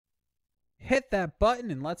hit that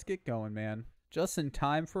button and let's get going, man. Just in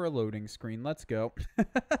time for a loading screen. Let's go.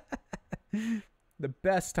 The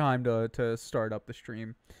best time to start up the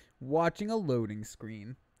stream. Watching a loading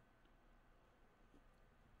screen.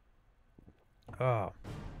 Oh.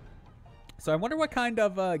 So I wonder what kind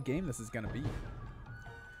of game this is going to be.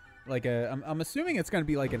 Like I'm assuming it's going to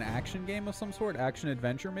be like an action game of some sort. Action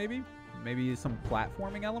adventure, maybe. Maybe some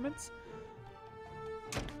platforming elements.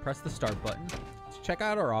 Press the start button. Let's check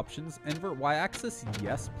out our options. Invert y-axis.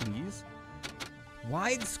 Yes, please.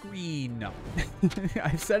 Widescreen. No.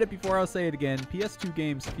 I've said it before. I'll say it again. PS2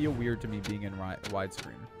 games feel weird to me being in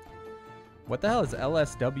widescreen. What the hell is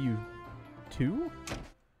LSW2?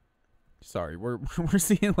 Sorry, we're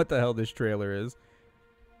seeing what the hell this trailer is.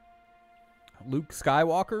 Luke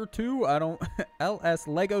Skywalker 2? I don't... LS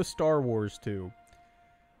Lego Star Wars 2.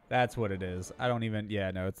 That's what it is. I don't even...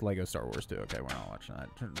 Yeah, no, it's Lego Star Wars 2. Okay, we're not watching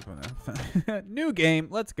that. New game.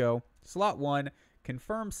 Let's go. Slot 1.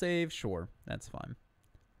 Confirm save. Sure. That's fine.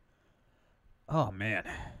 Oh, man.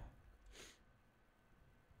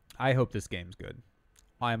 I hope this game's good.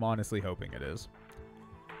 I'm honestly hoping it is.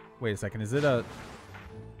 Wait a second. Is it a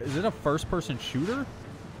first-person shooter?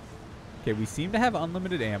 Okay, we seem to have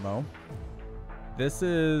unlimited ammo. This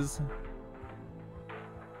is...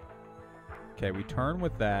 Okay, we turn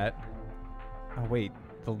with that. Oh, wait.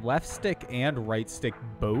 The left stick and right stick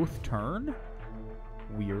both turn?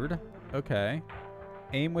 Weird. Okay.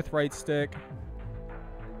 Aim with right stick.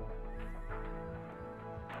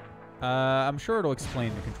 I'm sure it'll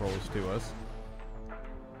explain the controls to us.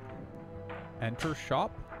 Enter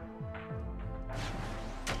shop?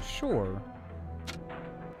 Sure.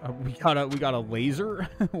 We got a laser?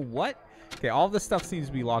 What? Okay, all this stuff seems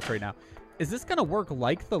to be locked right now. Is this gonna work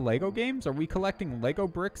like the Lego games? Are we collecting Lego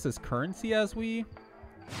bricks as currency as we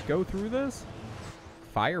go through this?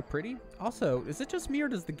 Fire pretty? Also, is it just me or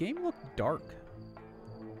does the game look dark?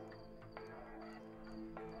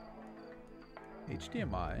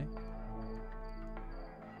 HDMI.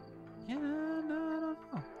 Yeah, no, I don't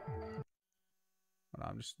know. Hold on,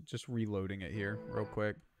 I'm just reloading it here real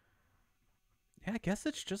quick. Yeah, I guess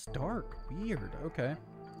it's just dark. Weird. Okay.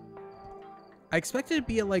 I expected it to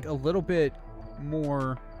be like a little bit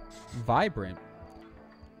more vibrant.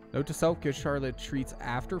 Note to self, give Charlotte treats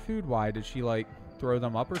after food. Why? Did she like throw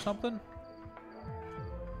them up or something?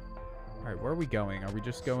 Alright, where are we going? Are we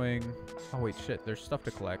just going... Oh wait, shit. There's stuff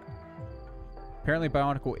to collect. Apparently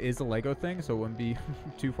Bionicle is a Lego thing, so it wouldn't be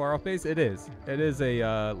too far off base. It is. It is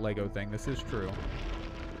a Lego thing. This is true.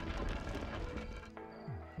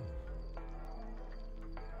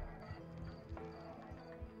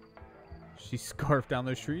 She scarfed down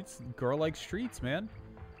those streets. Girl likes streets, man.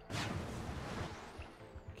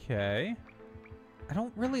 Okay. I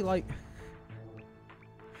don't really like...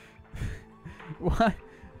 What?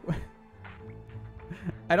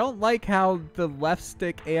 I don't like how the left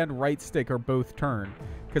stick and right stick are both turned.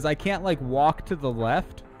 Because I can't, like, walk to the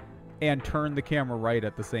left and turn the camera right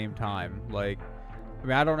at the same time. Like, I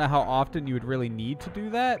mean, I don't know how often you would really need to do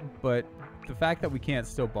that, but the fact that we can't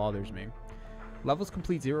still bothers me. Levels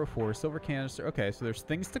complete 0-4. Silver canister. Okay, so there's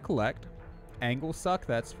things to collect. Angles suck,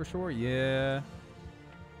 that's for sure. Yeah.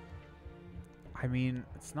 I mean,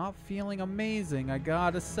 it's not feeling amazing, I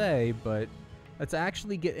gotta say, but let's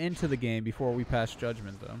actually get into the game before we pass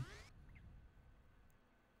judgment, though.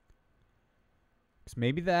 Because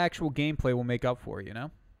maybe the actual gameplay will make up for it, you know?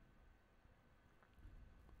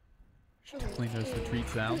 Definitely knows the treat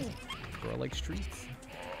sound. Girl likes treats. Is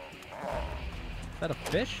that a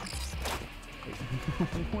fish?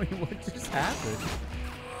 Wait, what just happened?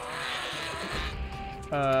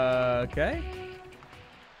 Okay.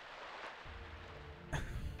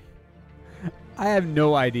 I have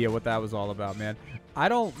no idea what that was all about, man. I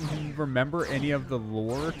don't remember any of the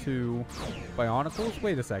lore to Bionicles.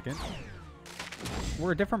 Wait a second.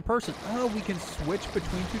 We're a different person. Oh, we can switch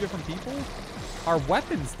between two different people? Our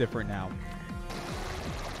weapon's different now.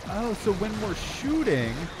 Oh, so when we're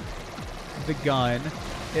shooting the gun,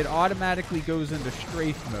 it automatically goes into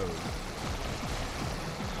strafe mode.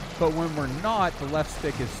 But when we're not, the left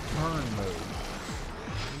stick is turn mode.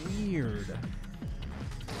 Weird.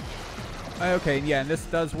 Okay, yeah, and this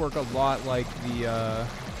does work a lot like the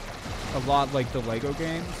Lego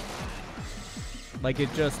games. Like it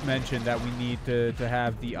just mentioned that we need to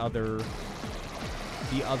have the other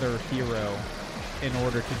hero in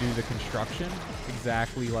order to do the construction,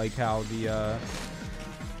 exactly like how the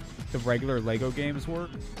regular Lego games work.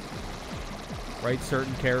 Right,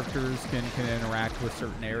 certain characters can interact with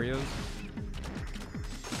certain areas.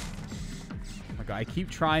 Oh my God, I keep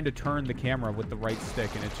trying to turn the camera with the right stick,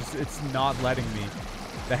 and it's not letting me.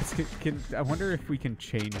 I wonder if we can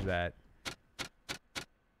change that.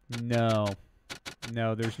 No.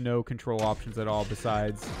 No, there's no control options at all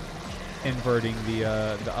besides inverting the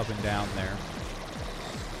up and down there.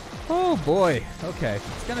 Oh boy. Okay.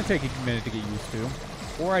 It's gonna take a minute to get used to.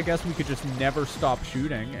 Or I guess we could just never stop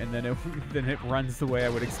shooting and then it runs the way I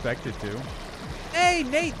would expect it to. Hey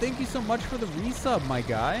Nate, thank you so much for the resub, my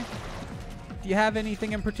guy. Do you have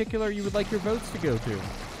anything in particular you would like your votes to go to?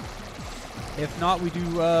 If not, we do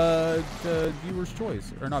the viewer's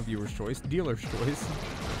choice. Or not viewer's choice, dealer's choice.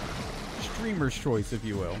 Streamer's choice, if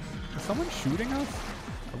you will. Is someone shooting us?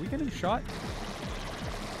 Are we getting shot?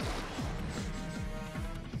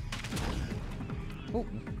 Oh,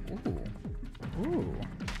 ooh. Ooh.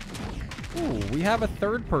 Ooh, we have a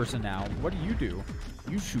third person now. What do?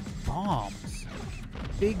 You shoot bombs.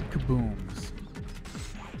 Big kabooms.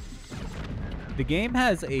 The game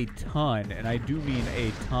has a ton, and I do mean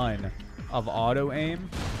a ton, of auto-aim.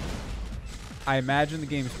 I imagine the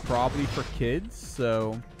game's probably for kids,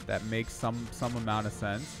 so that makes some amount of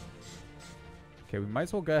sense. Okay, we might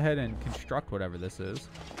as well go ahead and construct whatever this is.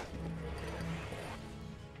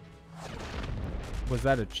 Was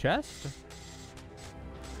that a chest?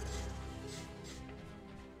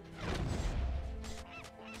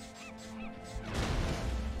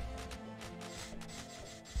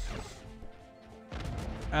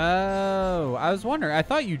 Oh, I was wondering. I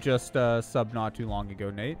thought you just subbed not too long ago,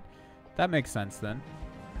 Nate. That makes sense then.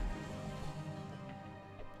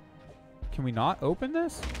 Can we not open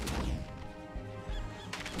this?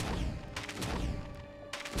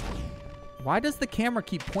 Why does the camera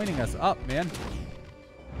keep pointing us up, man?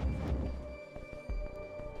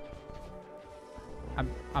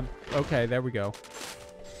 I'm okay, there we go.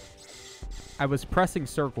 I was pressing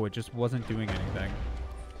circle, it just wasn't doing anything.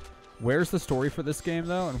 Where's the story for this game,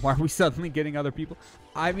 though? And why are we suddenly getting other people?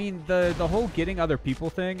 I mean, the whole getting other people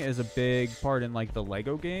thing is a big part in, like, the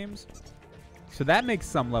Lego games. So that makes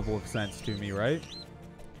some level of sense to me, right?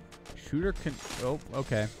 Shooter can... Oh,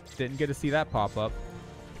 okay. Didn't get to see that pop up.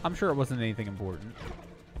 I'm sure it wasn't anything important.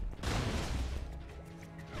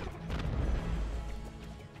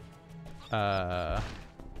 Okay,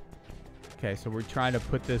 so we're trying to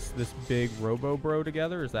put this big Robo Bro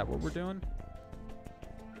together. Is that what we're doing?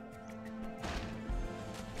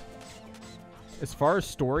 As far as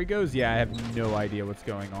story goes, yeah, I have no idea what's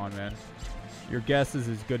going on, man. Your guess is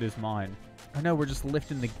as good as mine. Oh no, we're just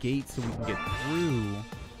lifting the gate so we can get through.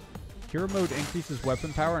 Hero mode increases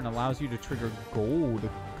weapon power and allows you to trigger gold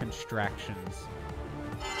constructions.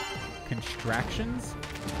 Constructions?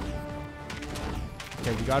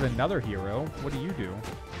 Okay, we got another hero. What do you do?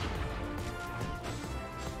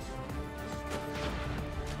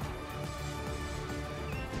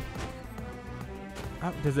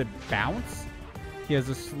 Oh, does it bounce? He has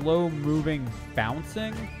a slow-moving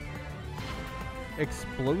bouncing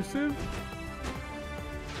explosive?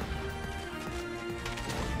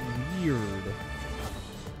 Weird.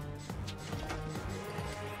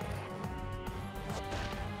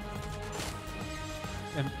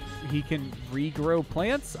 And he can regrow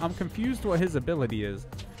plants? I'm confused what his ability is.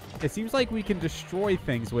 It seems like we can destroy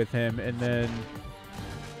things with him and then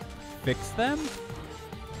fix them?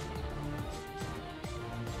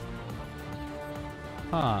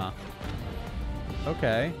 Huh.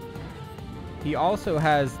 Okay. He also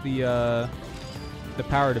has the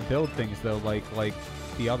power to build things though, like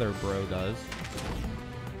the other bro does.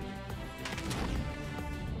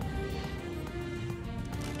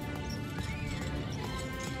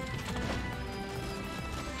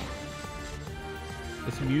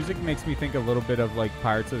 This music makes me think a little bit of like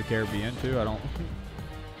Pirates of the Caribbean too. I don't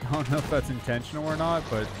know if that's intentional or not,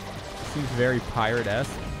 but it seems very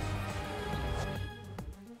pirate-esque.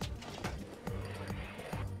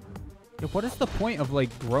 What is the point of,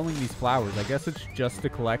 like, growing these flowers? I guess it's just to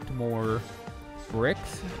collect more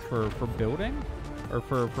bricks for building? Or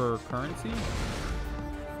for currency?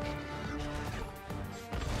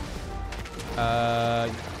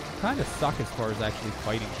 Kind of suck as far as actually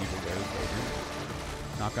fighting people goes,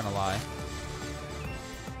 though. Not gonna lie.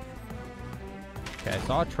 Okay, I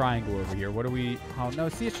saw a triangle over here. What do we... Oh, no,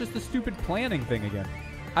 see, it's just the stupid planting thing again.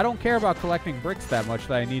 I don't care about collecting bricks that much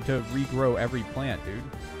that I need to regrow every plant, dude.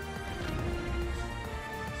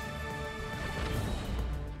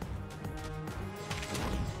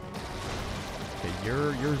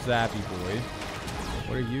 You're Zappy boy.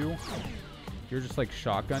 What are you? You're just like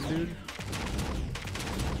shotgun dude.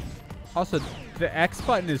 Also, the X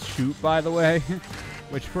button is shoot, by the way,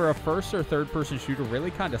 which for a first or third person shooter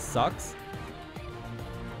really kind of sucks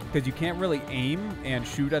because you can't really aim and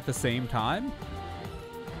shoot at the same time.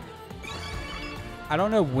 I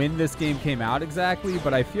don't know when this game came out exactly,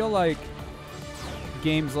 but I feel like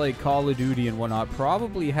games like Call of Duty and whatnot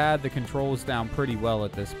probably had the controls down pretty well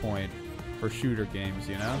at this point for shooter games,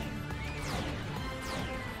 you know?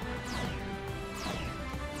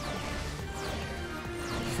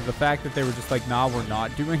 So the fact that they were just like, nah, we're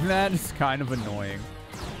not doing that is kind of annoying.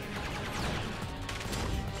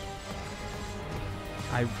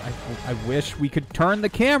 I wish we could turn the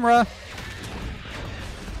camera.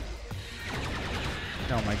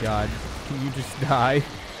 Oh my god. Can you just die?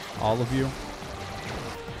 All of you?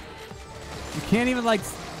 You can't even like...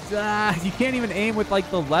 you can't even aim with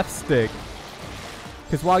like the left stick.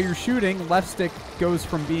 Because while you're shooting, left stick goes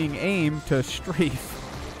from being aim to strafe.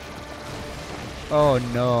 Oh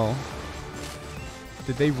no.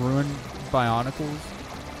 Did they ruin Bionicles?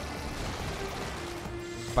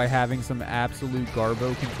 By having some absolute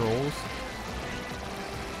garbo controls?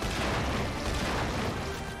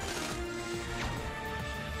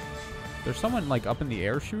 There's someone like up in the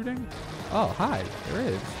air shooting? Oh, hi. There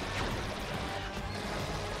is.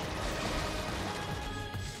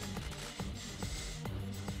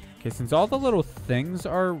 Okay, since all the little things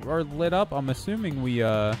are lit up, I'm assuming we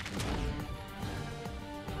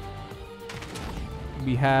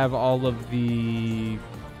have all of the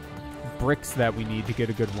bricks that we need to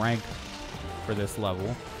get a good rank for this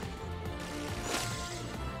level.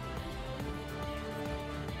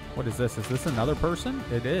 What is this? Is this another person?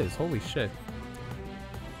 It is. Holy shit.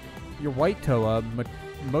 Your white Toa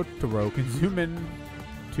Motoro can zoom in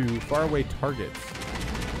to faraway targets.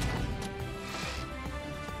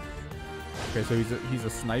 Okay, so he's a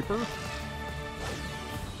sniper.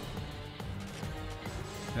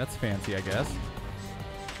 That's fancy, I guess.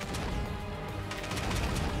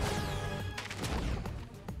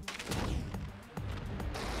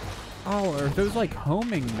 Oh, are those like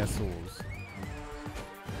homing missiles?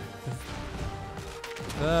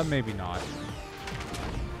 Maybe not.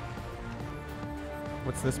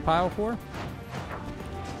 What's this pile for?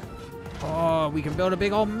 Oh, we can build a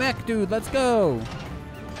big old mech, dude. Let's go.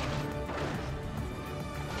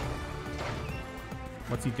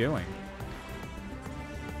 What's he doing?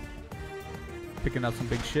 Picking up some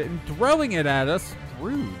big shit and throwing it at us.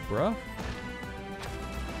 Rude, bruh.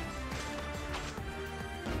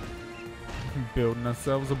 Building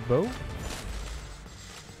ourselves a boat.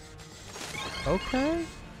 Okay.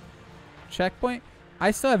 Checkpoint.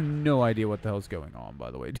 I still have no idea what the hell's going on,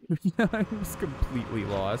 by the way, dude. I'm just completely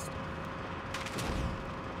lost.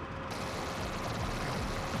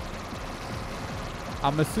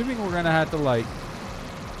 I'm assuming we're gonna have to, like,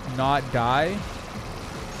 not die.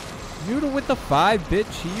 Noodle with the 5-bit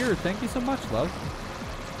cheer. Thank you so much, love.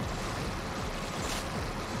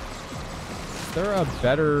 Is there a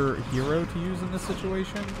better hero to use in this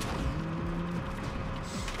situation?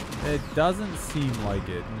 It doesn't seem like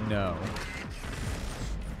it, no.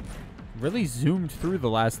 Really zoomed through the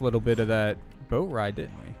last little bit of that boat ride,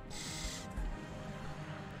 didn't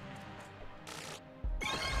we?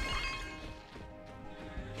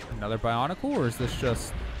 Another Bionicle, or is this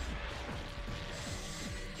just...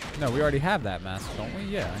 No, we already have that mask, don't we?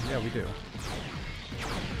 Yeah, we do.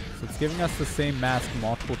 So it's giving us the same mask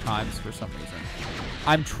multiple times for some reason.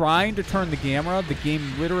 I'm trying to turn the camera. The game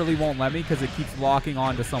literally won't let me because it keeps locking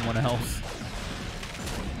on to someone else.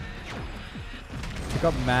 Pick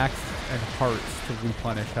up max and hearts to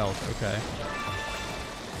replenish health. Okay.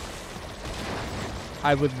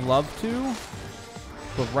 I would love to,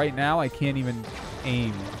 but right now I can't even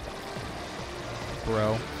aim,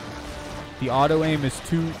 bro. The auto aim is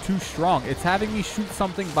too strong. It's having me shoot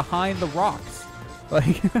something behind the rocks.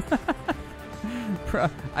 Like,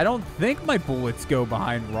 I don't think my bullets go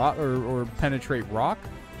behind rock or penetrate rock.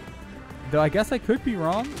 Though I guess I could be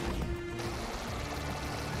wrong.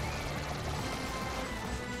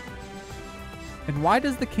 And why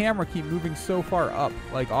does the camera keep moving so far up,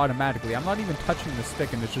 like automatically? I'm not even touching the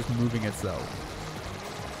stick and it's just moving itself.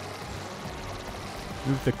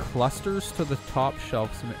 Move the clusters to the top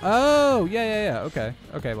shelf. Oh, yeah. Okay.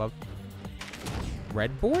 Okay, love.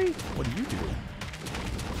 Red boy? What do you do?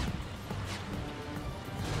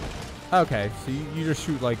 Okay, so you just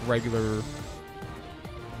shoot like regular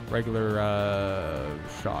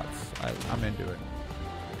shots. I'm into it.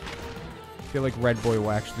 I feel like Red Boy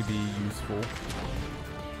will actually be useful.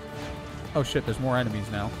 Oh shit, there's more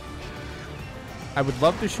enemies now. I would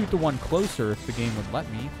love to shoot the one closer if the game would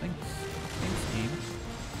let me. Thanks, game.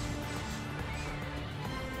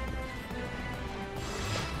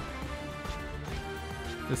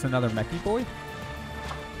 This another mechie boy?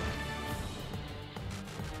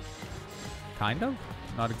 Kind of?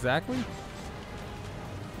 Not exactly?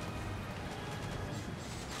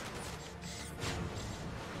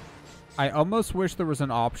 I almost wish there was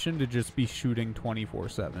an option to just be shooting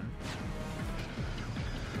 24/7.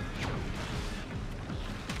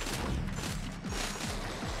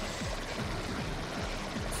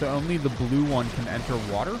 So only the blue one can enter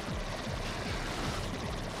water?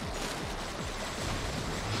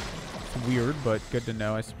 It's weird, but good to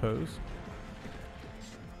know, I suppose.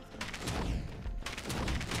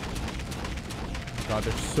 God,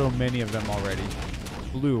 there's so many of them already.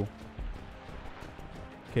 Blue.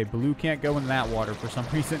 Okay, blue can't go in that water for some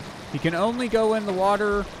reason. He can only go in the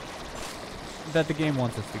water that the game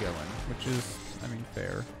wants us to go in, which is, I mean,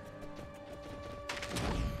 fair.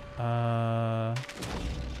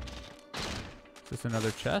 Is this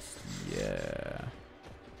another chest? Yeah.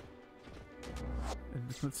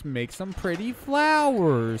 Let's make some pretty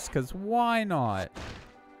flowers, because why not?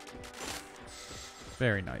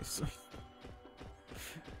 Very nice.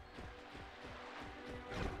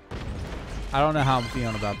 I don't know how I'm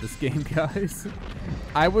feeling about this game, guys.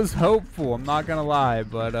 I was hopeful, I'm not gonna lie,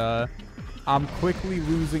 but I'm quickly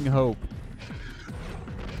losing hope.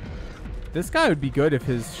 This guy would be good if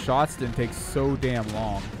his shots didn't take so damn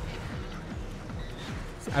long.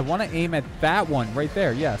 I want to aim at that one right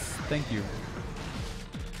there. Yes, thank you.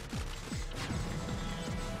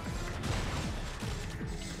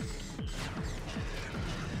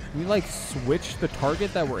 Can we like switch the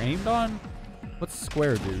target that we're aimed on? What's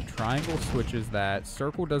square do? Triangle switches that.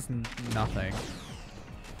 Circle does nothing.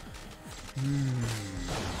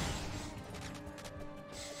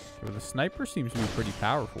 Well, the sniper seems to be pretty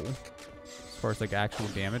powerful as far as like actual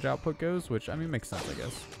damage output goes, which I mean makes sense, I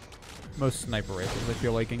guess. Most sniper rifles, I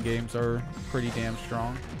feel like, in games are pretty damn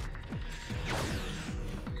strong.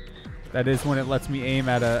 That is when it lets me aim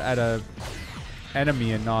at a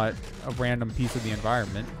enemy and not a random piece of the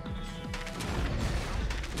environment.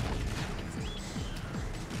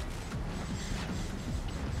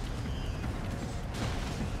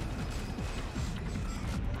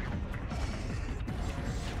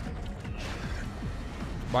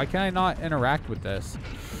 Why can I not interact with this?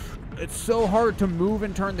 It's so hard to move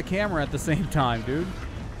and turn the camera at the same time, dude.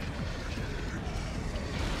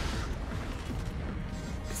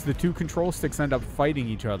 Because the two control sticks end up fighting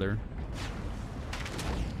each other.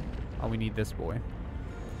 Oh, we need this boy.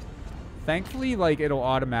 Thankfully, like, it'll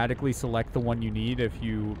automatically select the one you need if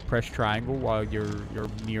you press triangle while you're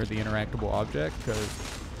near the interactable object,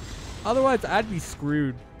 because otherwise I'd be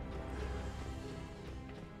screwed.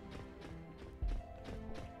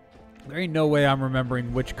 There ain't no way I'm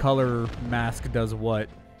remembering which color mask does what.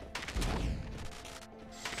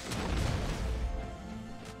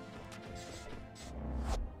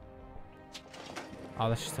 Oh,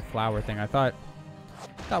 that's just a flower thing. I thought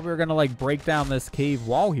we were gonna like break down this cave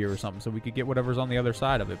wall here or something so we could get whatever's on the other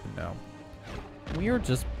side of it, but no. We are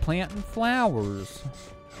just planting flowers.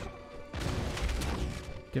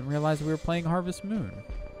 Didn't realize we were playing Harvest Moon.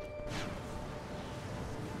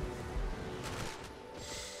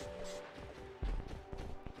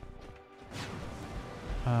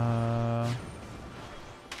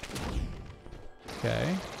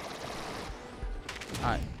 Okay.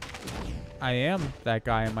 I am that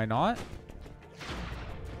guy, am I not?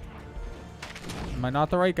 Am I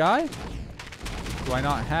not the right guy? Do I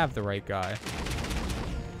not have the right guy?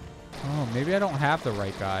 Oh, maybe I don't have the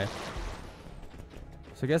right guy.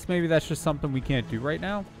 So I guess maybe that's just something we can't do right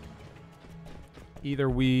now. Either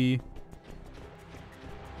we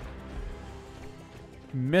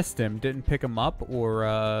missed him, didn't pick him up,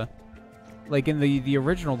 or like in the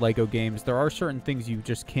original Lego games, there are certain things you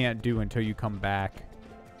just can't do until you come back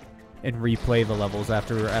and replay the levels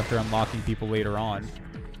after unlocking people later on.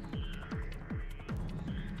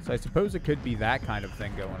 So I suppose it could be that kind of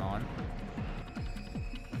thing going on.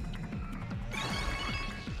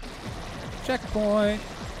 Checkpoint.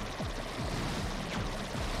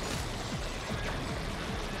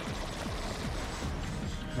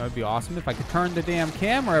 That would be awesome if I could turn the damn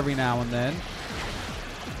camera every now and then.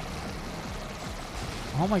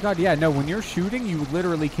 Oh my god, yeah, no, when you're shooting, you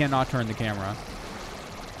literally cannot turn the camera.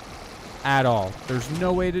 At all. There's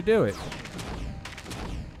no way to do it.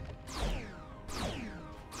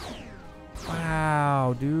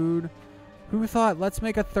 Wow, dude. Who thought, let's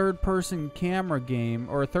make a third-person camera game,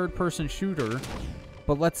 or a third-person shooter,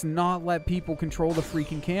 but let's not let people control the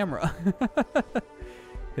freaking camera.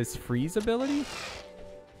 His freeze ability?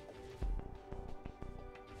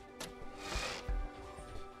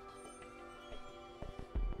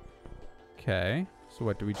 Okay. So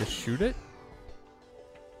what, do we just shoot it?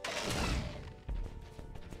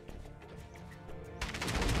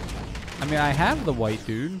 I mean, I have the white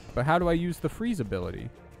dude, but how do I use the freeze ability?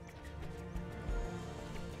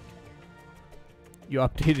 You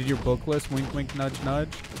updated your book list. Wink, wink, nudge, nudge.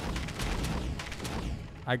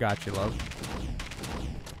 I got you, love.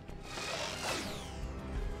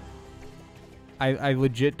 I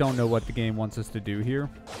legit don't know what the game wants us to do here.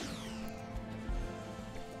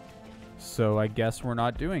 So I guess we're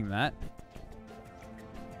not doing that.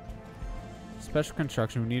 Special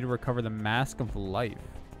construction. We need to recover the Mask of Life.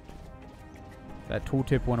 That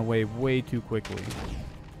tooltip went away way too quickly.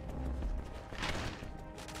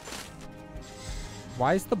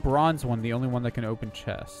 Why is the bronze one the only one that can open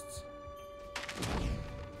chests?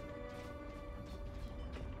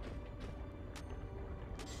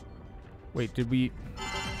 Wait, did we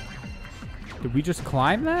just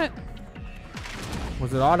climb that?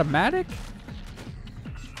 Was it automatic?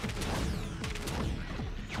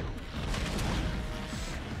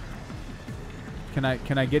 Can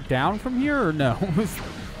I get down from here or no?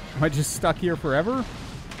 Am I just stuck here forever?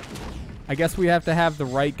 I guess we have to have the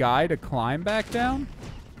right guy to climb back down?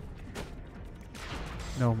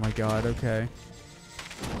 Oh my god, okay.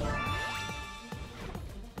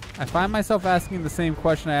 I find myself asking the same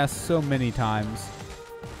question I asked so many times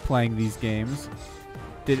playing these games.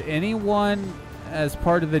 Did anyone as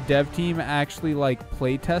part of the dev team actually like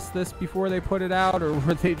play test this before they put it out, or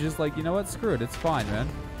were they just like, you know what, screw it, it's fine, man.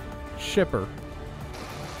 Shipper.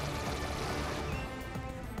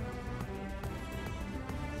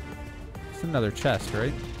 It's another chest,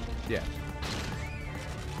 right? Yeah.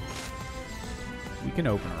 We can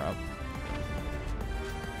open her up.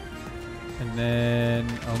 And then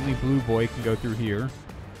only blue boy can go through here.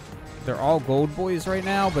 They're all gold boys right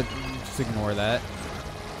now, but just ignore that.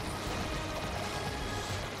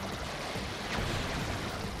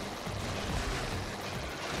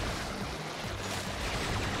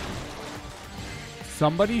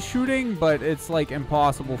 Somebody's shooting, but it's like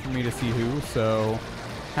impossible for me to see who, so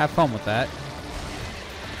have fun with that.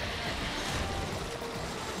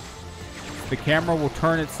 The camera will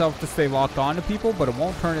turn itself to stay locked on to people, but it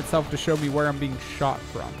won't turn itself to show me where I'm being shot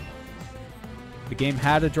from. The game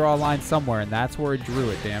had to draw a line somewhere, and that's where it drew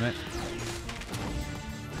it, damn it.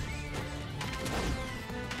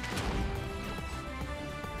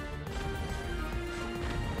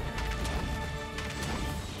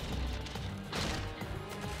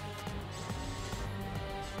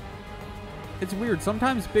 It's weird.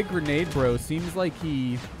 Sometimes Big Grenade Bro seems like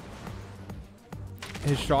his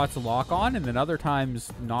shots lock on, and then other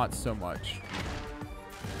times not so much.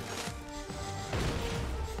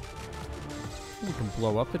 We can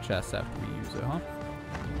blow up the chest after we use it, huh?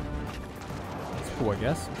 That's cool, I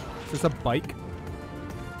guess. Is this a bike?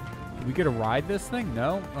 Do we get to ride this thing?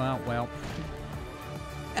 No? Well.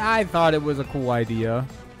 I thought it was a cool idea.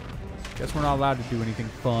 Guess we're not allowed to do anything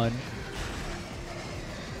fun.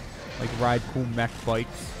 Like ride cool mech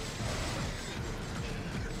bikes.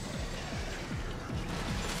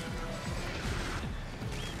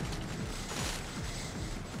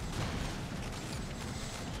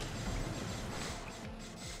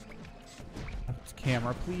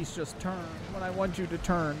 Camera, please just turn when I want you to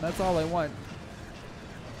turn. That's all I want.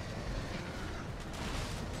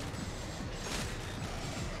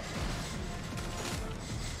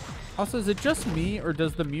 Also, is it just me, or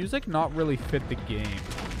does the music not really fit the game?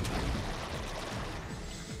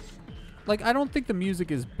 Like, I don't think the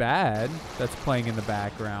music is bad that's playing in the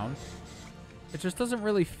background. It just doesn't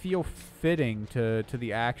really feel fitting to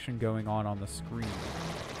the action going on the screen.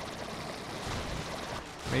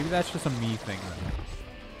 Maybe that's just a me thing, then.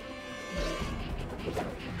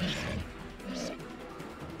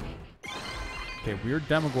 Okay, weird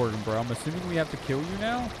Demogorgon, bro. I'm assuming we have to kill you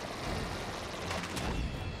now?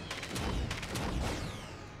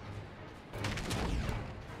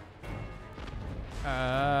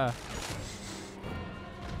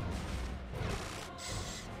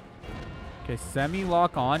 Okay,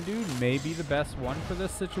 semi-lock on, dude. May be the best one for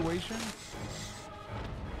this situation.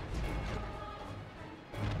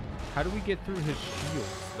 How do we get through his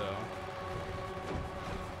shields, though?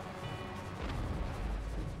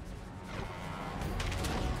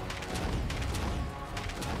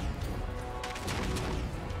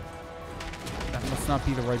 That must not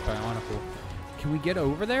be the right Bionicle. Can we get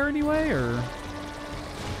over there anyway, or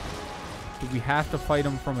do we have to fight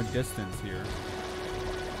him from a distance here?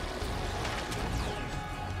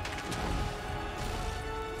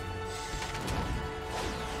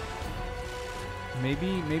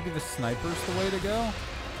 Maybe the sniper's the way to go?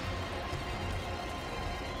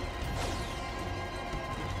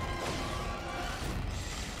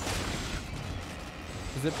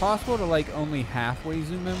 Is it possible to like only halfway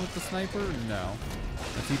zoom in with the sniper? No.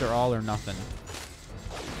 It's either all or nothing.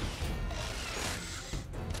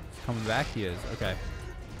 He's coming back? He is. Okay.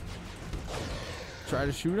 try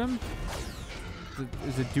to shoot him.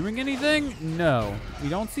 Is it doing anything? No. We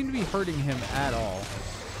don't seem to be hurting him at all.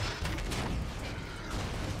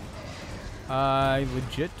 I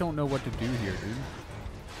legit don't know what to do here, dude.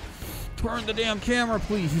 Turn the damn camera,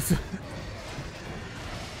 please.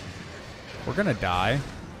 We're gonna die.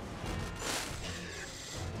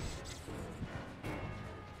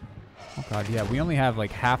 Oh god, yeah, we only have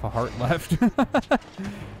like half a heart left.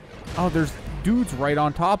 Oh, there's dudes right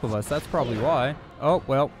on top of us. That's probably why. Oh,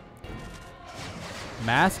 well.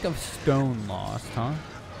 Mask of Stone lost, huh?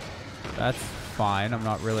 That's fine. I'm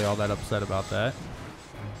not really all that upset about that.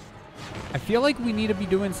 I feel like we need to be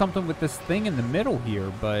doing something with this thing in the middle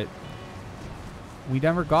here, but we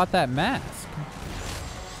never got that mask.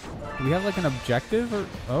 Do we have like an objective or...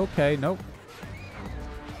 Okay, nope.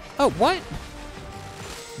 Oh, what?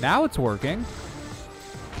 Now it's working.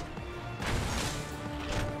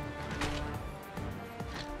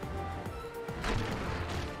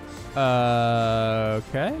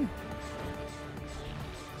 Okay.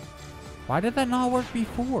 Why did that not work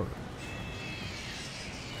before?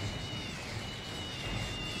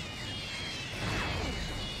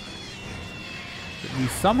 We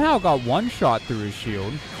somehow got one shot through his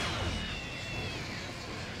shield.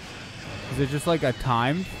 Is it just like a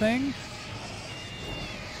timed thing?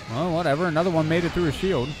 Well, whatever. Another one made it through his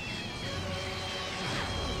shield.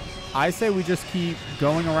 I say we just keep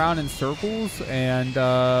going around in circles and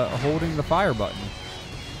holding the fire button.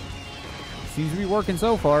 Seems to be working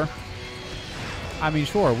so far. I mean,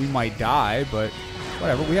 sure, we might die, but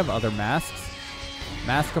whatever. We have other masks.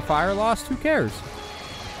 Mask of Fire lost? Who cares?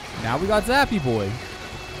 Now we got Zappy Boy.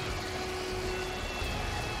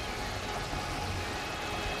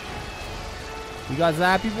 We got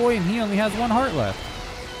Zappy Boy, and he only has one heart left.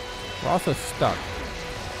 We're also stuck.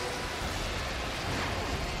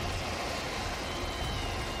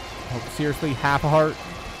 Oh, seriously, half a heart?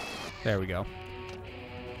 There we go.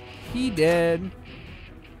 He did.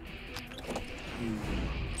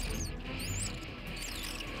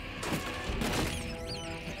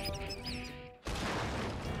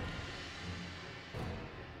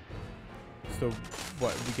 So,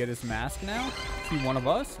 what, we get his mask now? Is he one of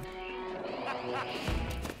us?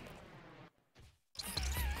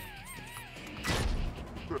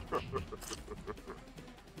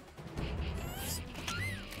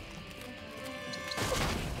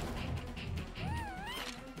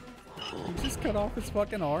 He just cut off his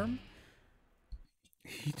fucking arm?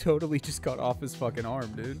 He totally just cut off his fucking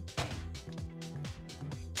arm, dude.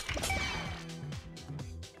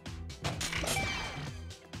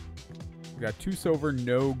 We got 2 silver,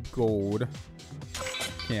 no gold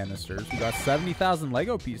canisters. We got 70,000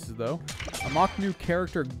 Lego pieces, though. Unlock new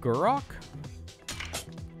character, Gurok.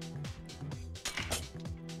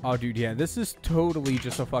 Oh, dude, yeah. This is totally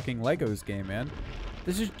just a fucking Legos game, man.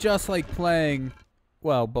 This is just like playing,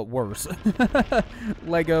 well, but worse.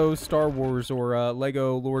 Lego Star Wars or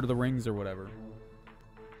Lego Lord of the Rings or whatever.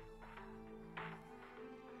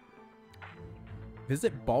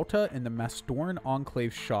 Visit Balta in the Mastoran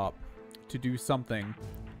Enclave shop to do something.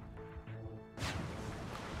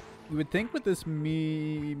 You would think with this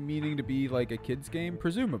meaning to be like a kid's game,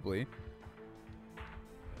 presumably.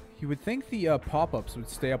 You would think the pop-ups would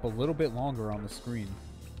stay up a little bit longer on the screen.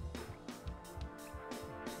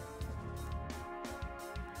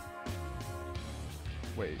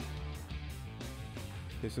 Wait.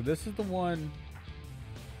 Okay, so this is the one.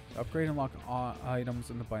 Upgrade and unlock items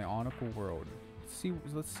in the Bionicle world.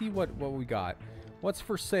 Let's see what we got. What's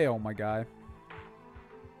for sale, my guy?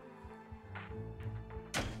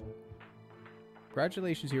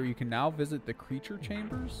 Congratulations here. You can now visit the creature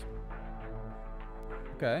chambers.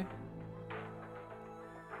 Okay.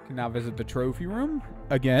 Can now visit the trophy room.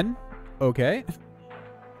 Again. Okay.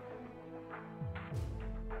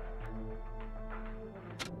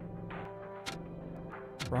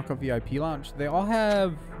 Bronco VIP lounge. They all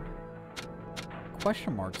have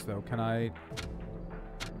question marks, though. Can I...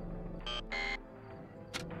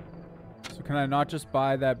 So can I not just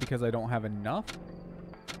buy that because I don't have enough?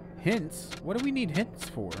 Hints? What do we need hints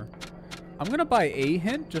for? I'm gonna buy a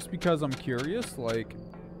hint just because I'm curious. Like,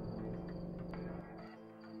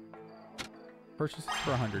 purchase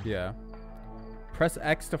for 100. Yeah. Press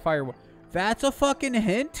X to fire. That's a fucking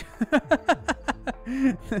hint.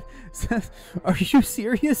 Are you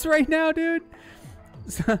serious right now, dude?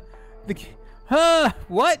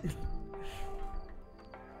 What?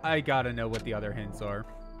 I gotta know what the other hints are.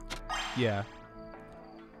 Yeah.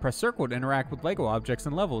 Press circle to interact with Lego objects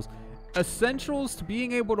and levels. Essentials to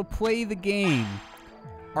being able to play the game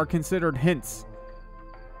are considered hints.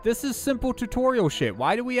 This is simple tutorial shit.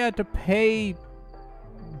 Why do we have to pay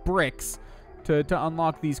bricks to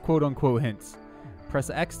unlock these quote-unquote hints. Press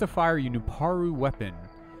X to fire your Nuparu weapon.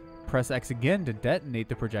 Press X again to detonate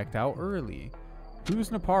the projectile early. Who's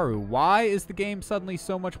Nuparu? Why is the game suddenly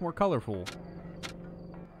so much more colorful?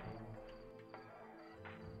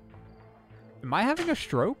 Am I having a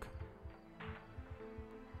stroke?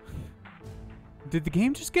 Did the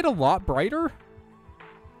game just get a lot brighter?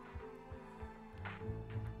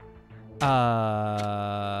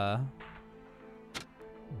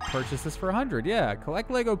 Purchase this for 100. Yeah,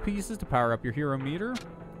 collect Lego pieces to power up your hero meter.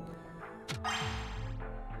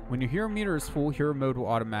 When your hero meter is full, hero mode will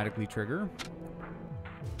automatically trigger.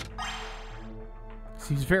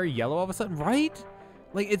 Seems very yellow all of a sudden, right?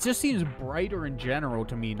 Like, it just seems brighter in general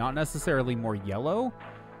to me, not necessarily more yellow,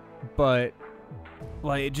 but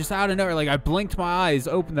like just out of nowhere, like I blinked my eyes,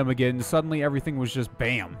 opened them again, and suddenly everything was just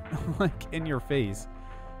bam, like in your face.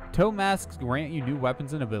 Toe masks grant you new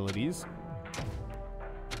weapons and abilities.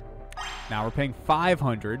 Now we're paying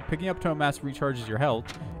 500. Picking up toe mask recharges your health.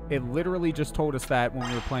 It literally just told us that when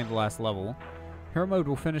we were playing the last level. Hero mode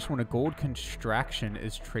will finish when a gold contraction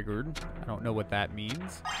is triggered. I don't know what that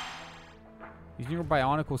means. Using your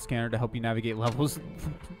Bionicle scanner to help you navigate levels.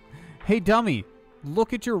 Hey, dummy,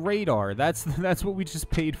 look at your radar. That's what we just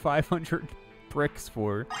paid 500 bricks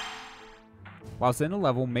for. Whilst in a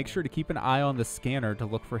level, make sure to keep an eye on the scanner to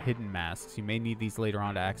look for hidden masks. You may need these later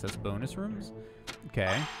on to access bonus rooms.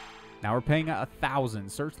 Okay. Now we're paying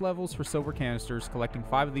 1,000. Search levels for silver canisters. Collecting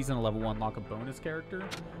 5 of these in a level will unlock a bonus character.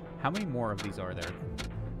 How many more of these are there?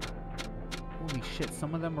 Holy shit,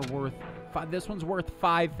 some of them are worth... This one's worth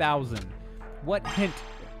 5,000. What hint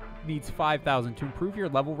needs 5,000? To improve your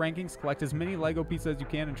level rankings, collect as many Lego pieces as you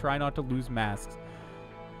can and try not to lose masks.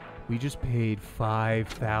 We just paid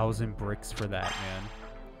 5,000 bricks for that, man.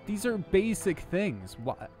 These are basic things.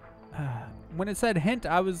 What? When it said hint,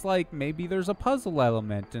 I was like, maybe there's a puzzle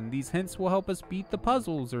element, and these hints will help us beat the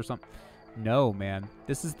puzzles or something. No, man.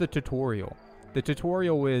 This is the tutorial. The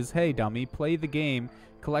tutorial is, hey, dummy, play the game,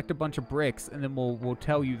 collect a bunch of bricks, and then we'll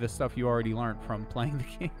tell you the stuff you already learned from playing the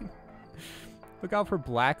game. Look out for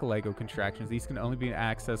black Lego contractions. These can only be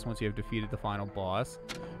accessed once you have defeated the final boss.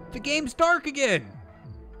 The game's dark again!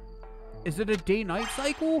 Is it a day-night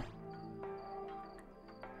cycle?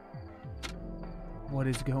 What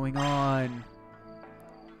is going on?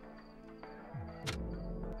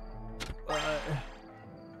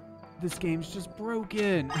 This game's just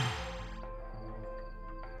broken.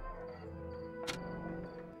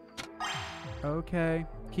 Okay.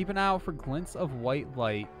 Keep an eye out for glints of white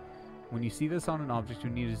light. When you see this on an object, you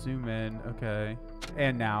need to zoom in. Okay.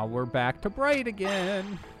 And now we're back to bright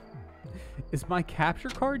again. Is my capture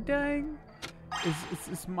card dying?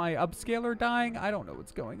 Is my upscaler dying? I don't know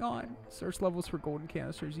what's going on. Search levels for golden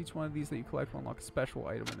canisters. Each one of these that you collect will unlock a special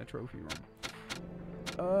item in the trophy room.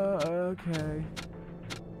 Okay.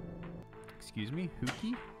 Excuse me?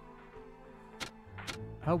 Hookie?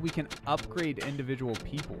 Oh, we can upgrade individual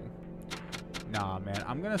people. Nah, man.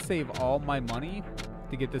 I'm gonna save all my money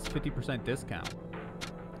to get this 50% discount.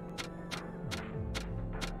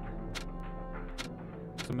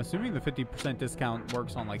 So I'm assuming the 50% discount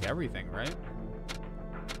works on, like, everything, right?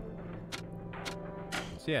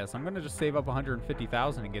 So yes, I'm gonna just save up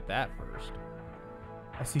 150,000 and get that first.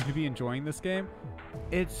 I seem to be enjoying this game.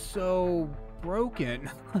 It's so broken.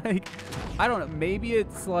 Like, I don't know. Maybe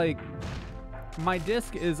it's like my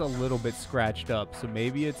disc is a little bit scratched up, so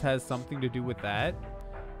maybe it has something to do with that.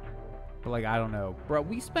 But like, I don't know, bro.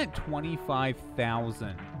 We spent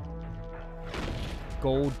 25,000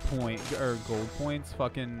 gold points,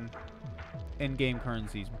 fucking in-game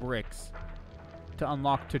currencies, bricks, to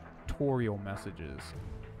unlock tutorial messages.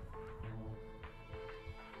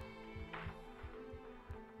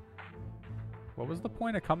 What was the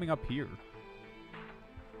point of coming up here?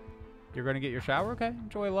 You're gonna get your shower? Okay,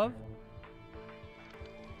 enjoy, love.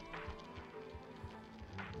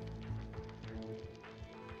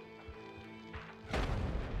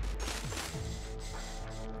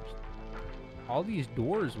 All these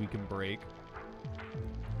doors we can break,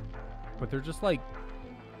 but they're just like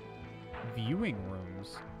viewing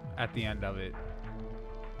rooms at the end of it.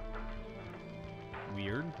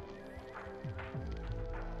 Weird.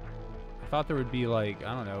 I thought there would be, like,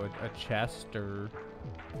 I don't know, a chest or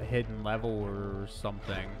a hidden level or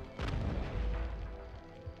something.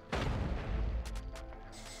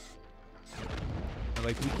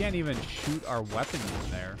 Like, we can't even shoot our weapons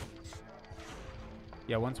in there.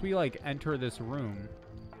 Yeah, once we, like, enter this room,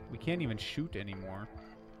 we can't even shoot anymore.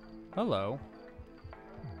 Hello.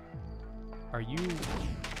 Are you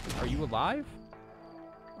alive?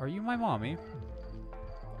 Are you my mommy?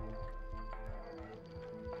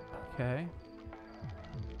 Okay.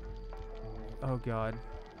 Oh, God.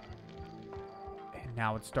 And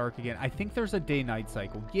now it's dark again. I think there's a day-night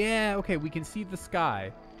cycle. Yeah, okay, we can see the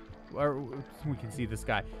sky. Or, we can see the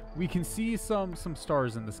sky. We can see some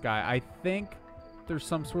stars in the sky. I think there's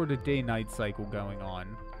some sort of day-night cycle going on.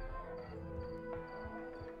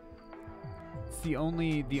 It's the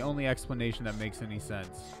only explanation that makes any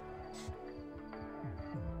sense.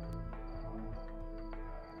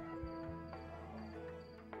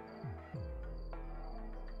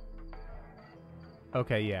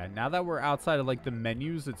 Okay, yeah. Now that we're outside of, like, the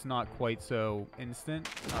menus, it's not quite so instant.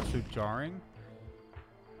 Not so jarring.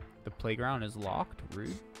 The playground is locked.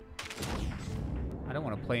 Rude. I don't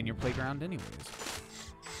want to play in your playground anyways.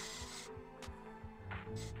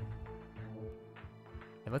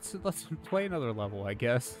 Yeah, let's play another level, I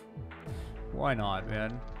guess. Why not,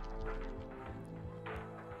 man?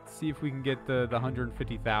 Let's see if we can get the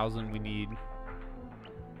 150,000 we need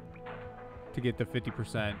to get the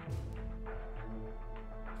 50%.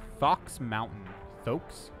 Fox Mountain.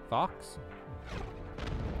 Fox?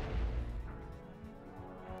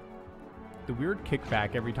 The weird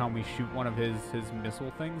kickback every time we shoot one of his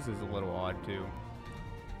missile things is a little odd, too.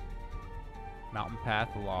 Mountain Path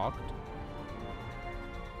locked.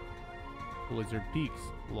 Blizzard Peaks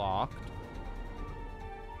locked.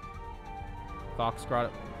 Fox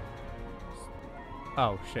Grotto.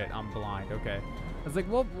 Oh, shit. I'm blind. Okay. I was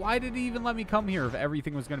like, well, why did he even let me come here if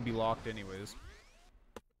everything was going to be locked anyways?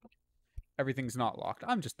 Everything's not locked.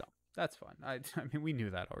 I'm just dumb. That's fine. I mean, we knew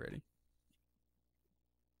that already.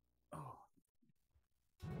 Oh.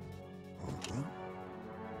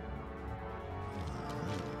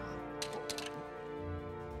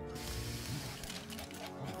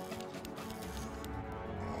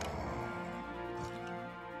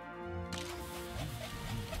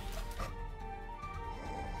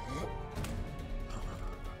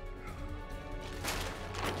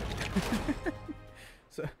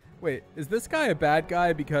 So, wait, is this guy a bad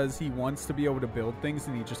guy because he wants to be able to build things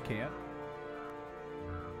and he just can't?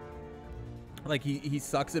 Like, he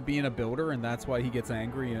sucks at being a builder and that's why he gets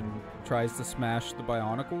angry and tries to smash the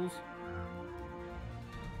Bionicles?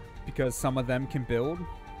 Because some of them can build?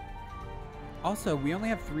 Also, we only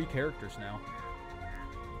have 3 characters now.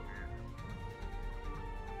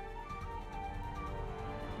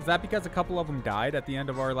 Is that because a couple of them died at the end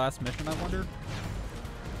of our last mission, I wonder?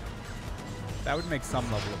 That would make some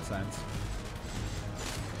level of sense.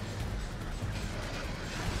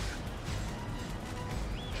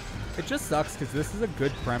 It just sucks because this is a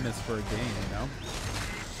good premise for a game, you know?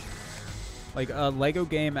 Like, a Lego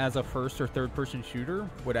game as a first or third person shooter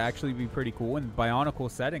would actually be pretty cool, and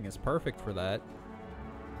Bionicle setting is perfect for that.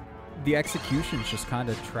 The execution's just kind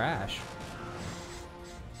of trash.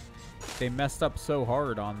 They messed up so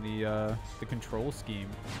hard on the control scheme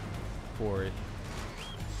for it.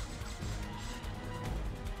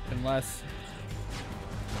 Unless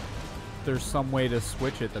there's some way to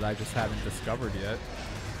switch it that I just haven't discovered yet.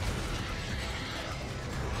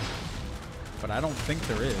 But I don't think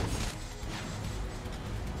there is.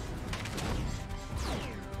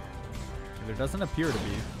 There doesn't appear to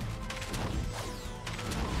be.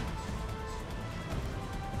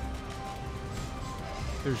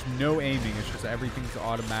 There's no aiming, it's just everything's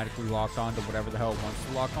automatically locked onto whatever the hell it wants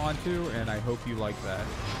to lock onto, and I hope you like that.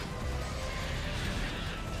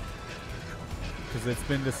 Because it's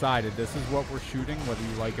been decided, this is what we're shooting, whether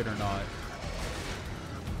you like it or not.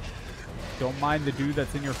 Don't mind the dude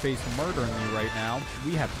that's in your face murdering you right now.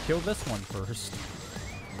 We have to kill this one first.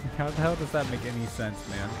 How the hell does that make any sense,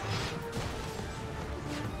 man?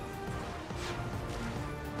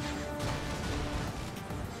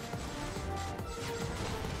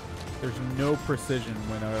 There's no precision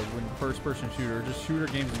when first-person shooter, just shooter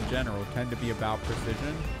games in general, tend to be about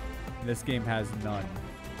precision. And this game has none.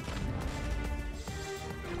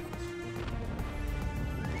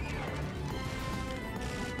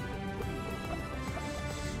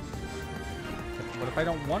 What if I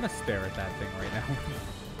don't want to stare at that thing right now?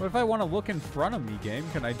 What if I want to look in front of me, game?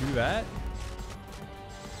 Can I do that?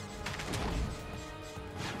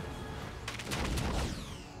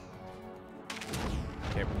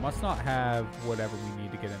 Okay, we must not have whatever we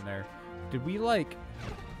need to get in there. Did we, like...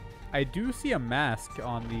 I do see a mask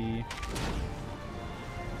on the...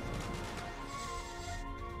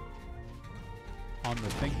 on the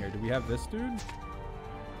thing here. Do we have this dude?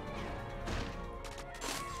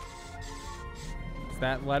 Does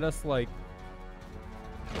that let us, like...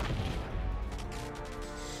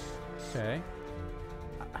 Okay.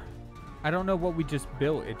 I don't know what we just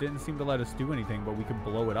built. It didn't seem to let us do anything, but we could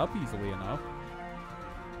blow it up easily enough.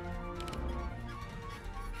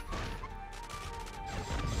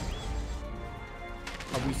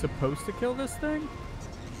 Are we supposed to kill this thing?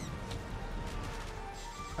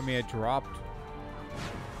 I mean, it dropped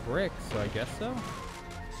bricks, so I guess so.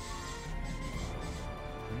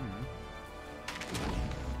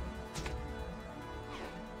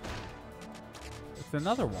 It's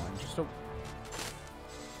another one. Just a...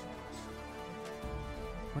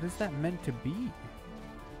 What is that meant to be?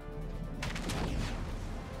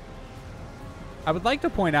 I would like to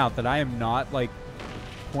point out that I am not, like,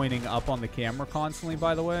 pointing up on the camera constantly,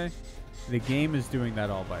 by the way. The game is doing that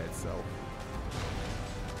all by itself.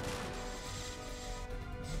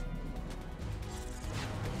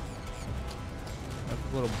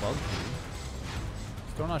 That's a little bug.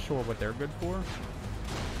 Still not sure what they're good for.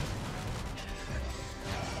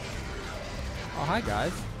 Oh, hi,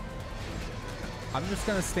 guys. I'm just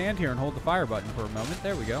going to stand here and hold the fire button for a moment.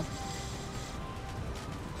 There we go.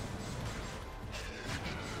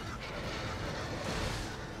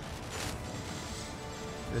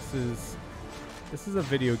 This is a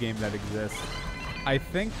video game that exists. I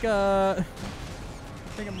think it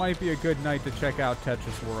might be a good night to check out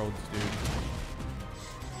Tetris Worlds, dude.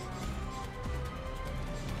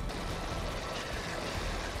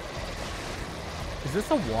 Is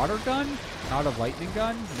this a water gun? Not a lightning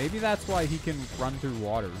gun? Maybe that's why he can run through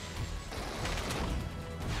water.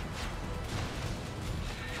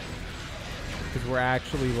 Because we're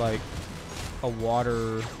actually like a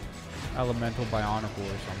water elemental Bionicle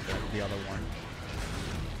or something, the other one.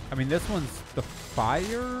 I mean, this one's the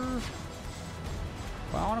fire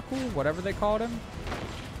Bionicle, whatever they called him.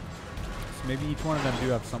 So maybe each one of them do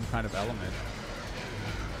have some kind of element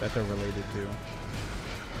that they're related to.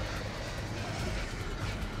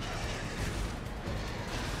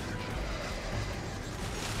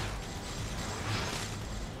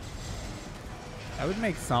 That would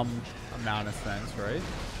make some amount of sense, right?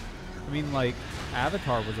 I mean, like,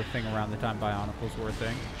 Avatar was a thing around the time Bionicles were a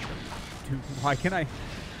thing. Dude, why can I...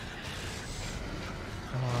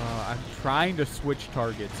 I'm trying to switch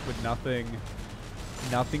targets, but nothing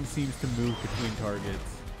seems to move between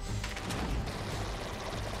targets.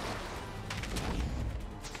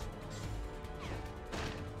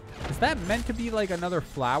 Is that meant to be like another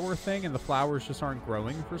flower thing and the flowers just aren't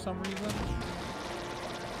growing for some reason?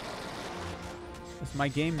 Is my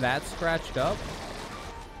game that scratched up?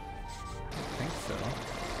 I think so.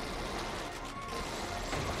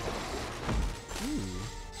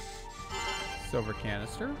 Ooh. Silver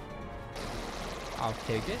canister. I'll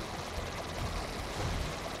take it.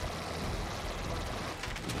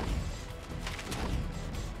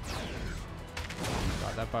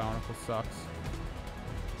 God, that Bionicle sucks.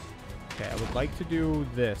 Okay, I would like to do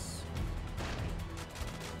this.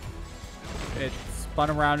 It spun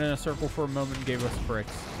around in a circle for a moment and gave us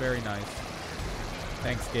bricks. Very nice.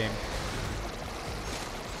 Thanks, game.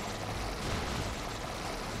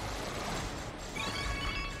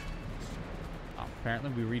 Oh,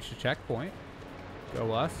 apparently we reached a checkpoint.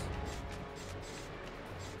 Go us.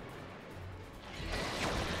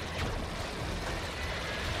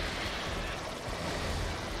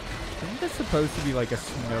 Isn't this supposed to be like a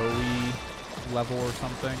snowy level or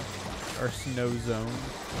something? Or snow zone?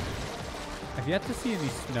 I've yet to see any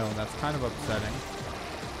snow, and that's kind of upsetting.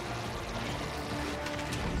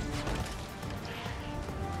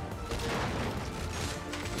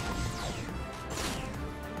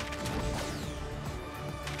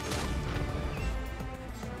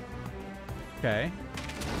 Okay.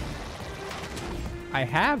 I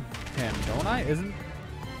have him, don't I? Isn't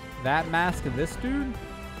that mask of this dude?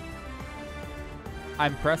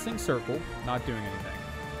 I'm pressing circle, not doing anything.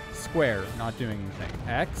 Square, not doing anything.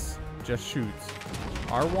 X, just shoots.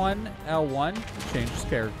 R1, L1, changes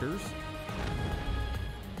characters.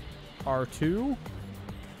 R2.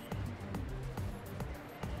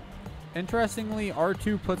 Interestingly,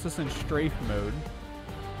 R2 puts us in strafe mode.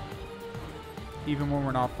 Even when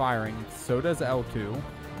we're not firing. So does L2.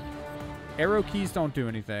 Arrow keys don't do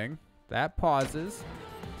anything. That pauses.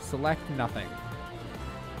 Select nothing.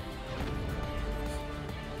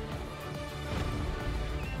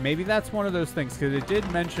 Maybe that's one of those things, because it did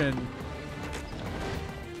mention...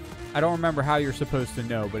 I don't remember how you're supposed to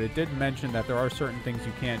know, but it did mention that there are certain things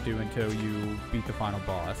you can't do until you beat the final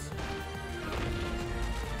boss.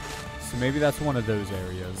 So maybe that's one of those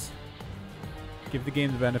areas. Give the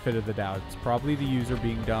game the benefit of the doubt. It's probably the user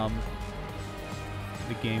being dumb.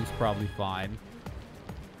 The game's probably fine.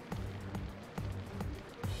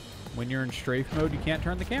 When you're in strafe mode, you can't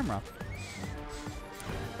turn the camera.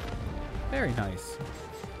 Very nice.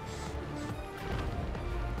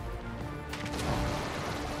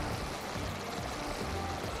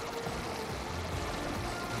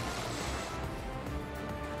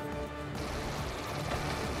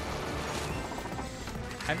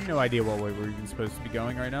 I have no idea what way we're even supposed to be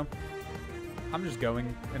going right now. I'm just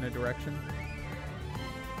going in a direction.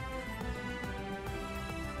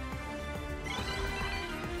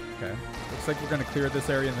 Okay. Looks like we're going to clear this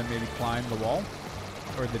area and then maybe climb the wall.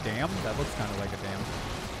 Or the dam. That looks kind of like a dam.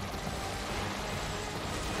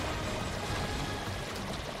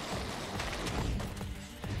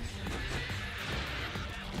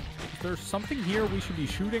 Is there something here we should be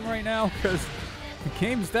shooting right now? Because the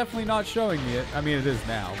game's definitely not showing me it. I mean, it is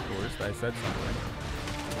now, of course. I said something.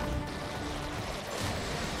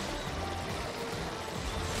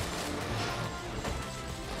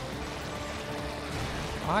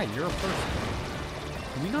 Hi, you're a person.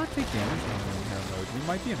 Can we not take damage when we're in hero mode? We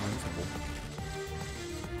might be invincible.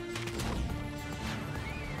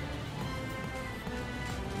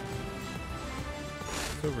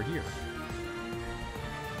 It's over here.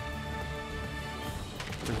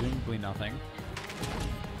 Presumably nothing.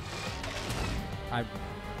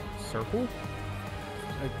 Circle?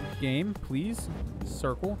 A game, please?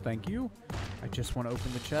 Circle, thank you. I just want to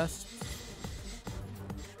open the chest.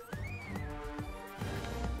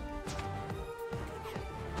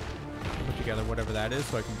 Put together whatever that is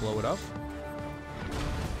so I can blow it up.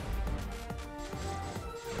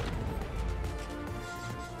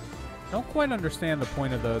 I don't quite understand the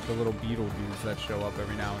point of the little beetle dudes that show up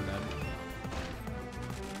every now and then.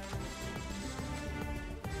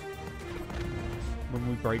 When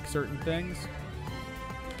we break certain things.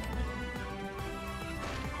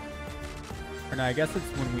 Or no, I guess it's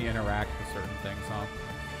when we interact with certain things, huh?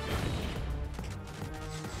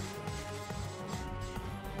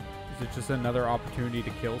 Is it just another opportunity to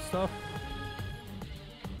kill stuff?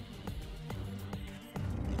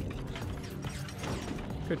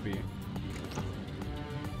 Could be.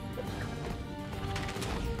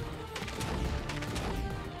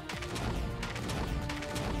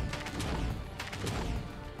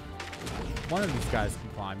 One of these guys can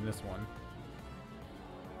climb this one.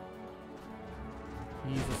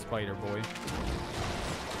 He's a spider boy.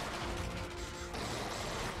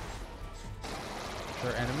 Are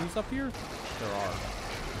there enemies up here? There are.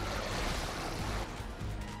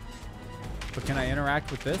 But can I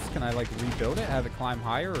interact with this? Can I like rebuild it? Have it climb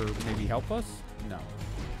higher or maybe help us? No.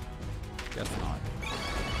 Guess not.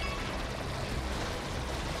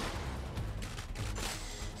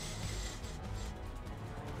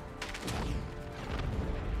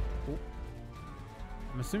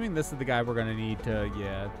 I'm assuming this is the guy we're going to need to,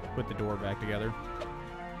 yeah, put the door back together.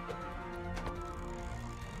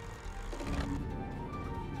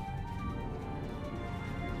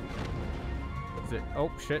 Is it?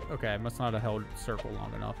 Oh, shit. Okay, I must not have held circle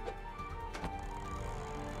long enough.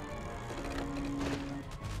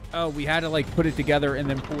 Oh, we had to, like, put it together and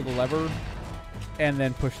then pull the lever and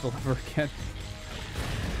then push the lever again.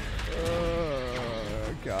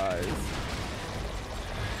 Guys.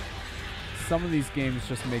 Some of these games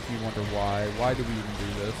just make me wonder why. Why do we even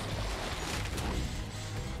do this?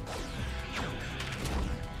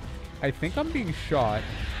 I think I'm being shot.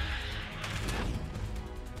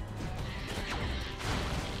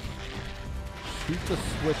 Shoot the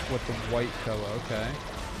switch with the white color. Okay.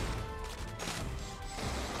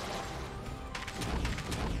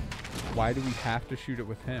 Why do we have to shoot it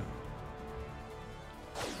with him?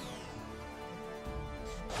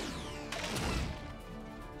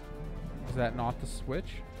 Is that not the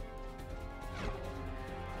switch?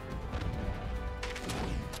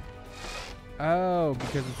 Oh,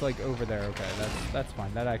 because it's like over there. Okay, that's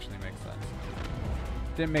fine. That actually makes sense.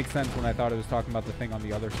 Didn't make sense when I thought it was talking about the thing on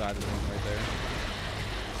the other side of the room right there.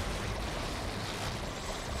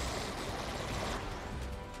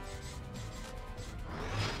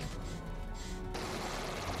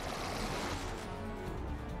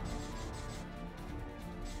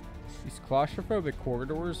 Claustrophobic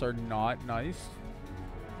corridors are not nice.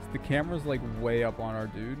 The camera's like way up on our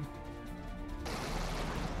dude.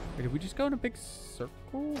 Wait, did we just go in a big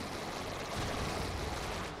circle?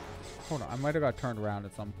 Hold on, I might have got turned around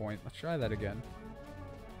at some point. Let's try that again.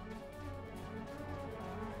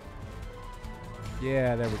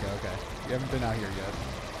 Yeah, there we go. Okay. We haven't been out here yet.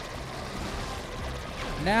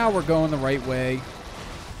 Now we're going the right way.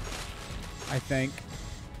 I think.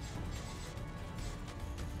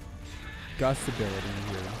 Gust ability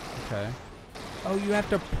here. Okay. Oh, you have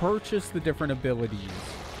to purchase the different abilities.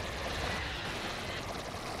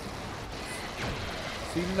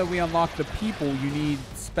 So even though we unlock the people, you need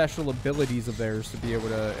special abilities of theirs to be able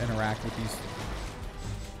to interact with these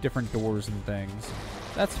different doors and things.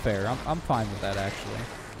 That's fair. I'm fine with that, actually.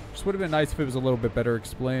 Just would have been nice if it was a little bit better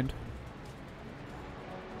explained.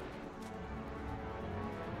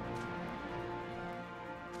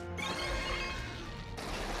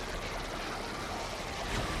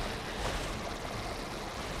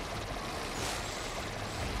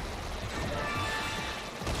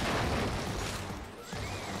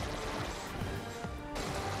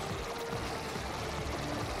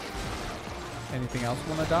 Anything else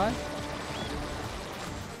want to die?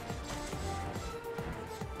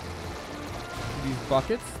 These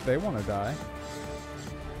buckets, they want to die.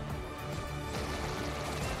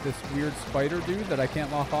 This weird spider dude that I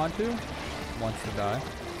can't lock onto wants to die.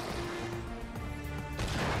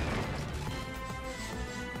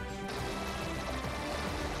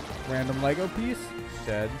 Random Lego piece,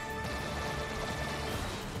 dead.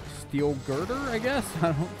 Steel girder, I guess?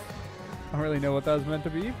 I don't really know what that was meant to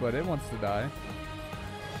be, but it wants to die.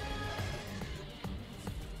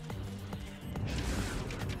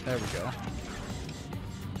 There we go.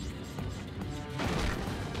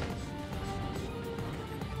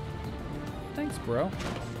 Thanks, bro.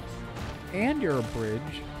 And you're a bridge.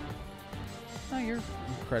 Oh, you're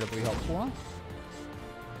incredibly helpful, huh?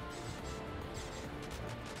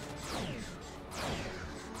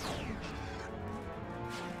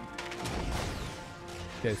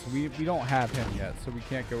 Okay, so we don't have him yet, so we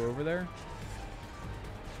can't go over there.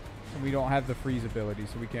 And we don't have the freeze ability,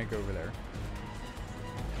 so we can't go over there.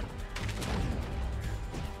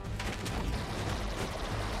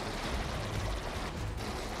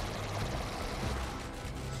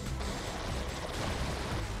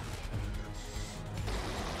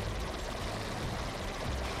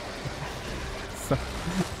 So,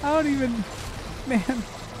 I don't even... Man,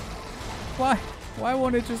 why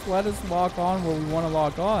won't it just let us lock on where we want to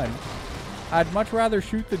lock on? I'd much rather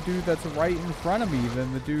shoot the dude that's right in front of me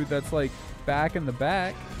than the dude that's like back in the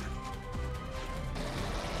back.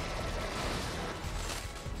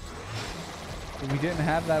 But we didn't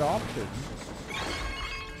have that option.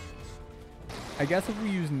 I guess if we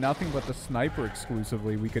use nothing but the sniper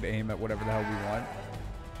exclusively, we could aim at whatever the hell we want.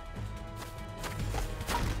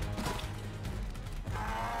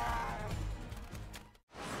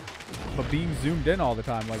 But being zoomed in all the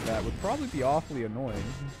time like that would probably be awfully annoying.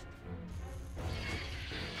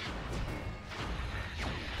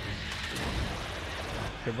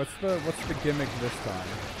 Okay, what's the gimmick this time?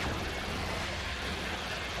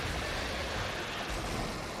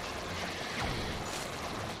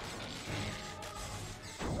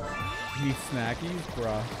 Need snackies?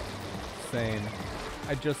 Bruh. Same.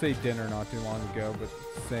 I just ate dinner not too long ago, but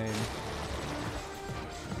same.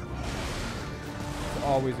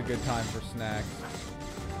 Always a good time for snacks.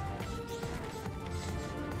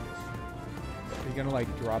 Are you gonna like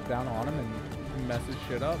drop down on him and mess his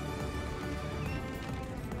shit up?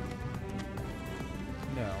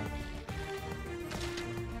 No.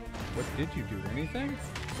 What did you do? Anything?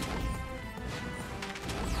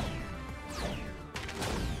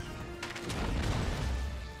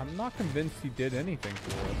 I'm not convinced he did anything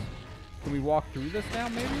for us. Can we walk through this now,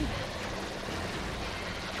 maybe?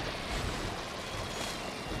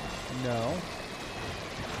 No.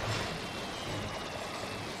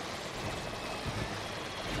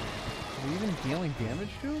 Are we even dealing damage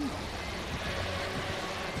to him?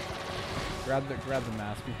 Grab the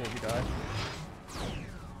mask before we die.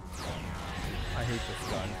 I hate this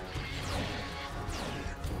gun.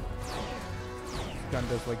 This gun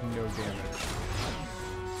does like no damage.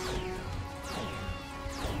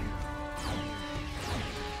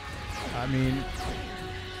 I mean,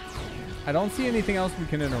 I don't see anything else we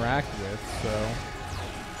can interact with, so...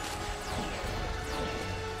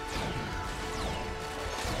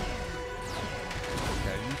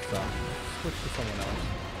 Okay, you suck. Switch to someone else.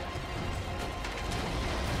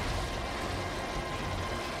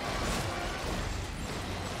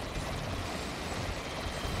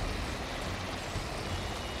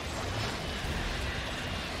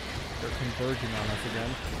 They're converging on us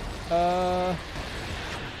again.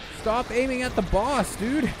 Stop aiming at the boss,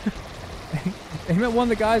 dude! Aim at one of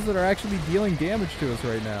the guys that are actually dealing damage to us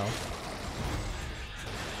right now.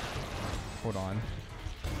 Hold on.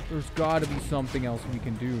 There's gotta be something else we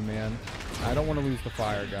can do, man. I don't want to lose the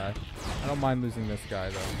fire guy. I don't mind losing this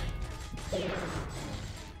guy, though.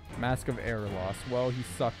 Mask of Error loss. Well, he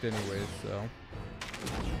sucked anyways, so...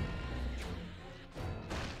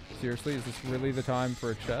 Seriously, is this really the time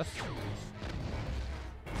for a chest?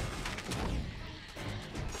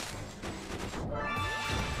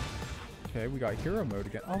 Okay, we got hero mode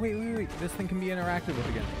again. Oh, wait. This thing can be interacted with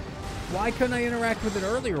again. Why couldn't I interact with it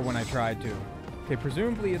earlier when I tried to? Okay,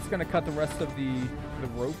 presumably it's going to cut the rest of the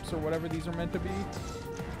ropes or whatever these are meant to be.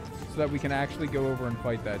 So that we can actually go over and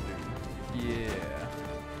fight that dude. Yeah.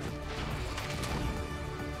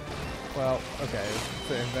 Well, okay.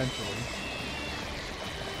 So eventually.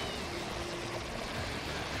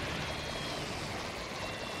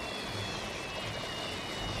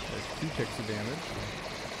 There's 2 ticks of damage.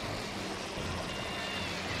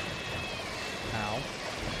 Ow.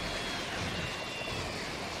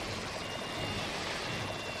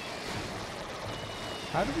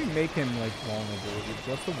 How do we make him, like, vulnerable?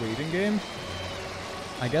 What's the waiting game?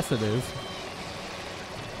 I guess it is.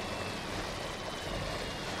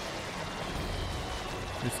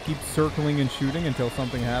 Just keep circling and shooting until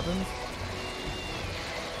something happens.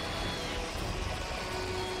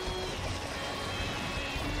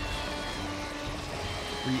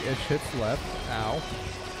 Three-ish hits left. Ow.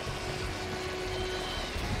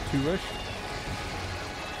 Two-ish.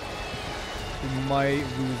 We might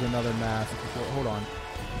lose another mask before. Hold on.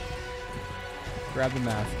 Grab the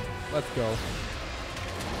mask. Let's go.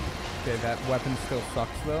 Okay, that weapon still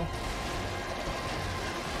sucks though.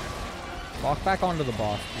 Walk back onto the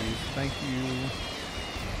boss, please. Thank you.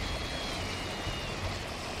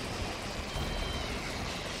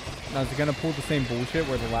 Now, is it gonna pull the same bullshit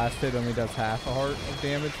where the last hit only does half a heart of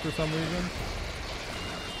damage for some reason?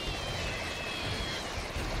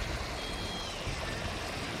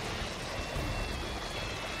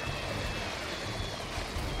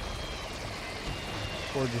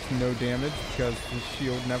 Or just no damage because his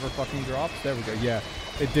shield never fucking drops? There we go. Yeah,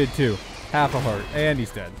 it did too. Half a heart. And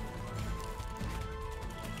he's dead.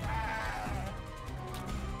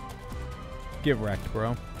 Get wrecked,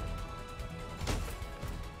 bro.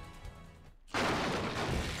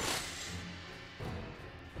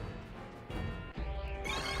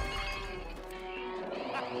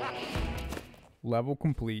 Level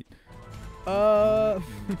complete.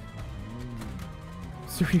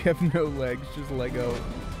 So you have no legs, just Lego.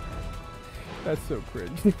 That's so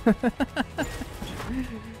cringe.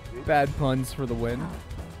 Bad puns for the win.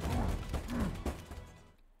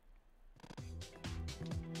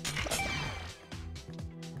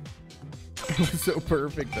 It was so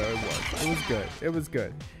perfect though, it was. It was good. It was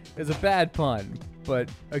good. It was a bad pun, but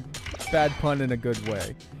a bad pun in a good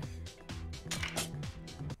way.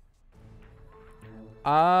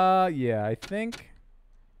 Yeah, I think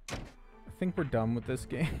we're done with this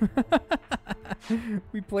game.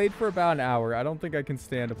 We played for about an hour. I don't think I can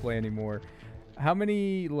stand to play anymore. How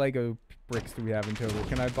many Lego bricks do we have in total?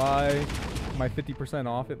 Can I buy my 50%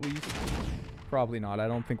 off at least? Probably not. I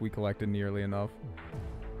don't think we collected nearly enough.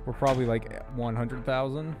 We're probably like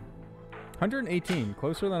 100,000. 118.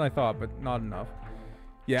 Closer than I thought, but not enough.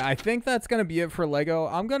 Yeah, I think that's going to be it for Lego.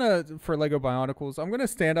 For Lego Bionicles, I'm going to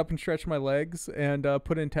stand up and stretch my legs and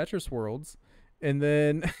put in Tetris Worlds. And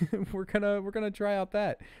then we're gonna try out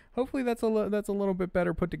that. Hopefully that's a little bit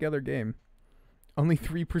better put together game. Only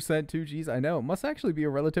 3% 2Gs. I know it must actually be a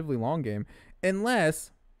relatively long game, unless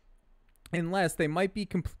they might be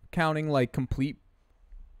counting like completion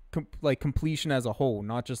as a whole,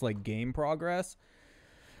 not just like game progress,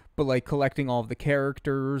 but like collecting all of the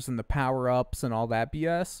characters and the power ups and all that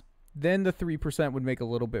BS. Then the 3% would make a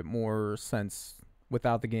little bit more sense.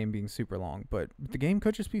 Without the game being super long. But the game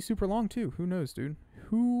could just be super long too. Who knows, dude?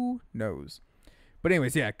 Who knows? But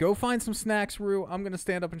anyways, yeah, go find some snacks, Rue. I'm going to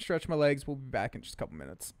stand up and stretch my legs. We'll be back in just a couple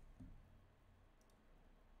minutes.